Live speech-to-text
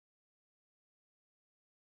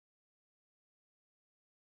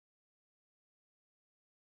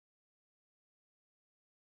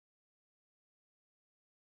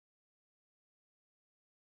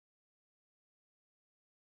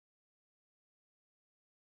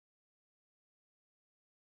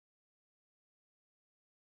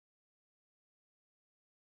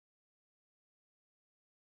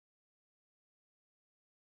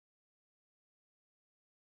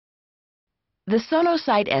The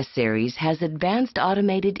Sonosite S Series has advanced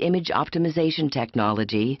automated image optimization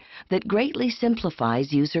technology that greatly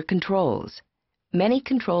simplifies user controls. Many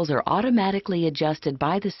controls are automatically adjusted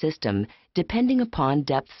by the system depending upon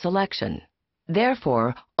depth selection.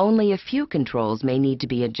 Therefore, only a few controls may need to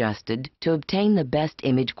be adjusted to obtain the best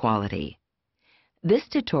image quality. This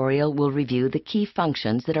tutorial will review the key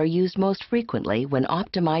functions that are used most frequently when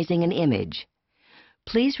optimizing an image.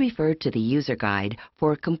 Please refer to the user guide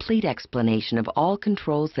for a complete explanation of all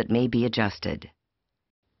controls that may be adjusted.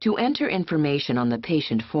 To enter information on the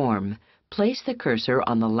patient form, place the cursor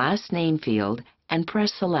on the last name field and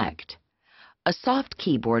press Select. A soft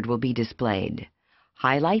keyboard will be displayed.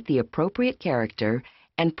 Highlight the appropriate character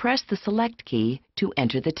and press the Select key to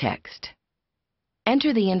enter the text.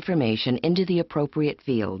 Enter the information into the appropriate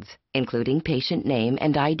fields, including patient name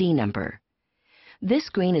and ID number. This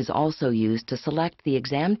screen is also used to select the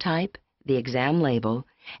exam type, the exam label,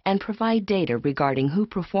 and provide data regarding who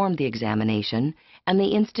performed the examination and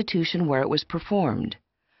the institution where it was performed.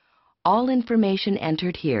 All information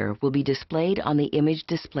entered here will be displayed on the image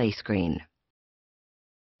display screen.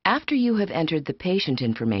 After you have entered the patient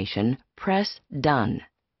information, press Done.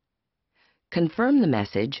 Confirm the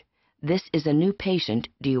message, "This is a new patient,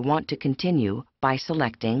 do you want to continue?" by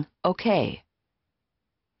selecting OK.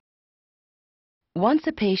 Once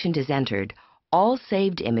a patient is entered, all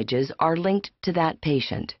saved images are linked to that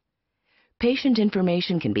patient. Patient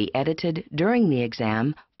information can be edited during the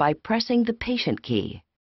exam by pressing the Patient key.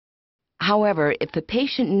 However, if the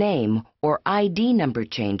patient name or ID number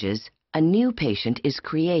changes, a new patient is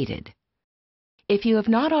created. If you have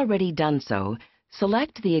not already done so,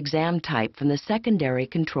 select the exam type from the secondary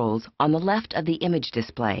controls on the left of the image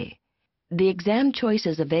display. The exam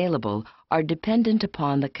choices available are dependent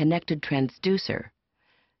upon the connected transducer.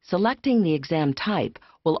 Selecting the exam type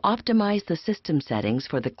will optimize the system settings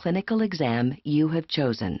for the clinical exam you have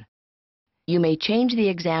chosen. You may change the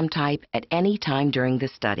exam type at any time during the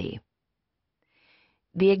study.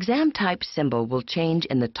 The exam type symbol will change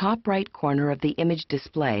in the top right corner of the image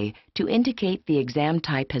display to indicate the exam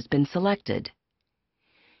type has been selected.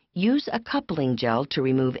 Use a coupling gel to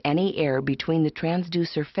remove any air between the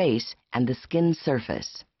transducer face and the skin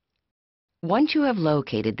surface. Once you have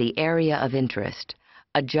located the area of interest,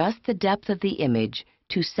 adjust the depth of the image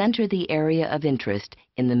to center the area of interest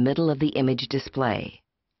in the middle of the image display.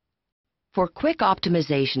 For quick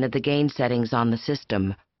optimization of the gain settings on the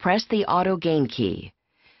system, press the Auto Gain key.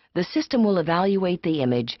 The system will evaluate the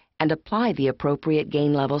image and apply the appropriate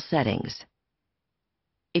gain level settings.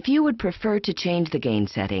 If you would prefer to change the gain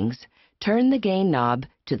settings, turn the gain knob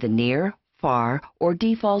to the near, far, or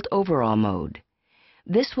default overall mode.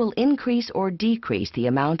 This will increase or decrease the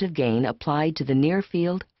amount of gain applied to the near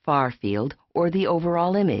field, far field, or the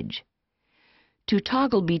overall image. To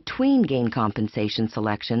toggle between gain compensation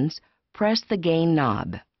selections, press the gain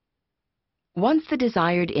knob. Once the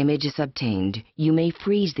desired image is obtained, you may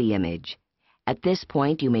freeze the image. At this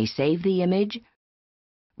point, you may save the image,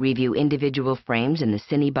 review individual frames in the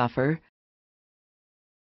Cine buffer,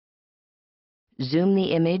 zoom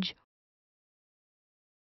the image,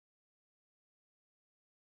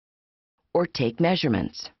 or take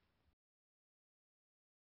measurements.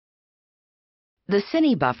 The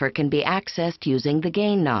Cine buffer can be accessed using the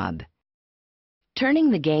gain knob. Turning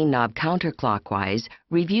the gain knob counterclockwise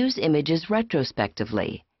reviews images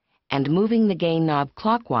retrospectively, and moving the gain knob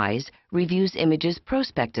clockwise reviews images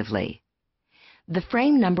prospectively. The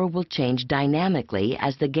frame number will change dynamically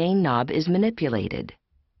as the gain knob is manipulated.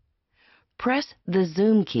 Press the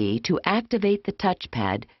Zoom key to activate the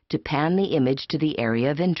touchpad to pan the image to the area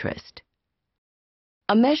of interest.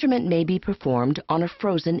 A measurement may be performed on a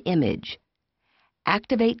frozen image.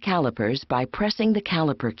 Activate calipers by pressing the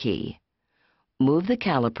caliper key. Move the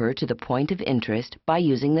caliper to the point of interest by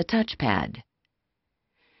using the touchpad.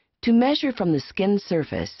 To measure from the skin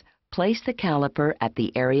surface, place the caliper at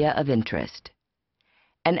the area of interest.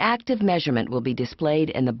 An active measurement will be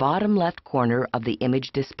displayed in the bottom left corner of the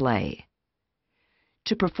image display.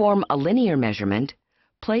 To perform a linear measurement,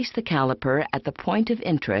 place the caliper at the point of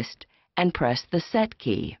interest and press the Set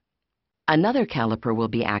key. Another caliper will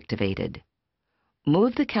be activated.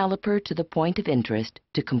 Move the caliper to the point of interest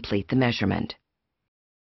to complete the measurement.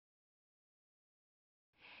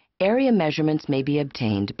 Area measurements may be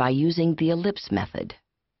obtained by using the ellipse method.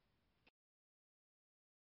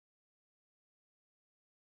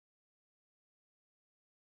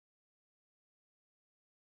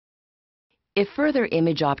 If further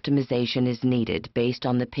image optimization is needed based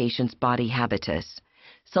on the patient's body habitus,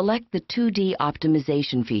 select the 2D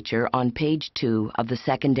optimization feature on page 2 of the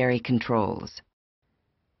secondary controls.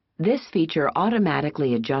 This feature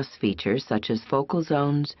automatically adjusts features such as focal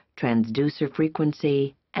zones, transducer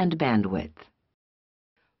frequency, and bandwidth.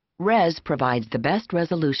 Res provides the best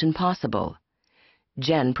resolution possible.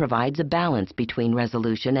 Gen provides a balance between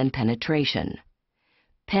resolution and penetration.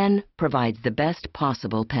 Pen provides the best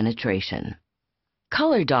possible penetration.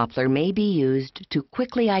 Color Doppler may be used to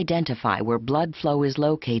quickly identify where blood flow is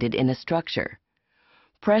located in a structure.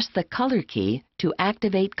 Press the Color key to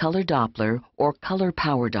activate Color Doppler or Color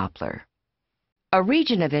Power Doppler. A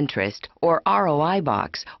region of interest, or ROI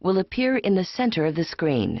box, will appear in the center of the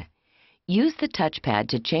screen. Use the touchpad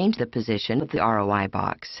to change the position of the ROI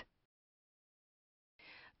box.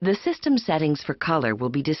 The system settings for color will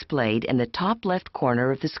be displayed in the top left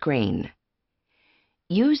corner of the screen.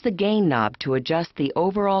 Use the gain knob to adjust the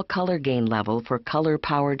overall color gain level for Color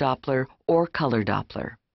Power Doppler or Color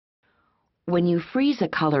Doppler. When you freeze a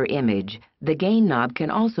color image, the gain knob can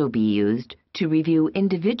also be used to review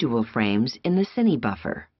individual frames in the Cine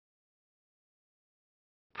buffer.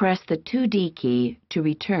 Press the 2D key to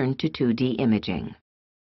return to 2D imaging.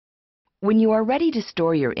 When you are ready to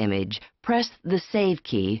store your image, press the Save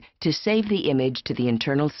key to save the image to the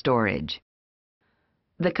internal storage.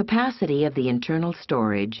 The capacity of the internal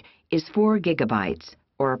storage is 4 gigabytes,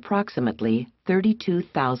 or approximately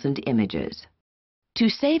 32,000 images. To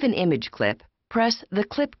save an image clip, press the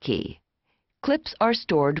Clip key. Clips are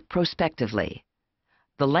stored prospectively.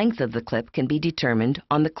 The length of the clip can be determined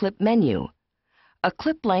on the Clip menu. A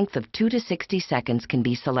clip length of 2 to 60 seconds can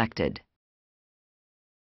be selected.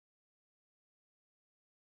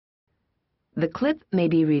 The clip may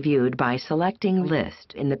be reviewed by selecting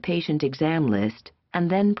List in the patient exam list and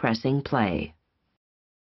then pressing Play.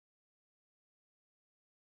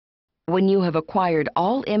 When you have acquired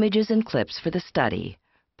all images and clips for the study,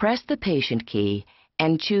 press the Patient key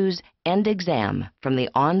and choose End Exam from the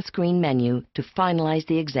on-screen menu to finalize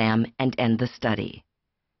the exam and end the study.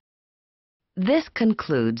 This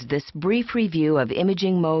concludes this brief review of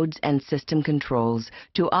imaging modes and system controls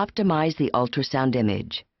to optimize the ultrasound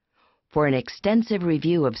image. For an extensive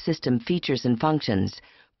review of system features and functions,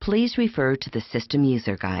 please refer to the System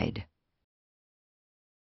User Guide.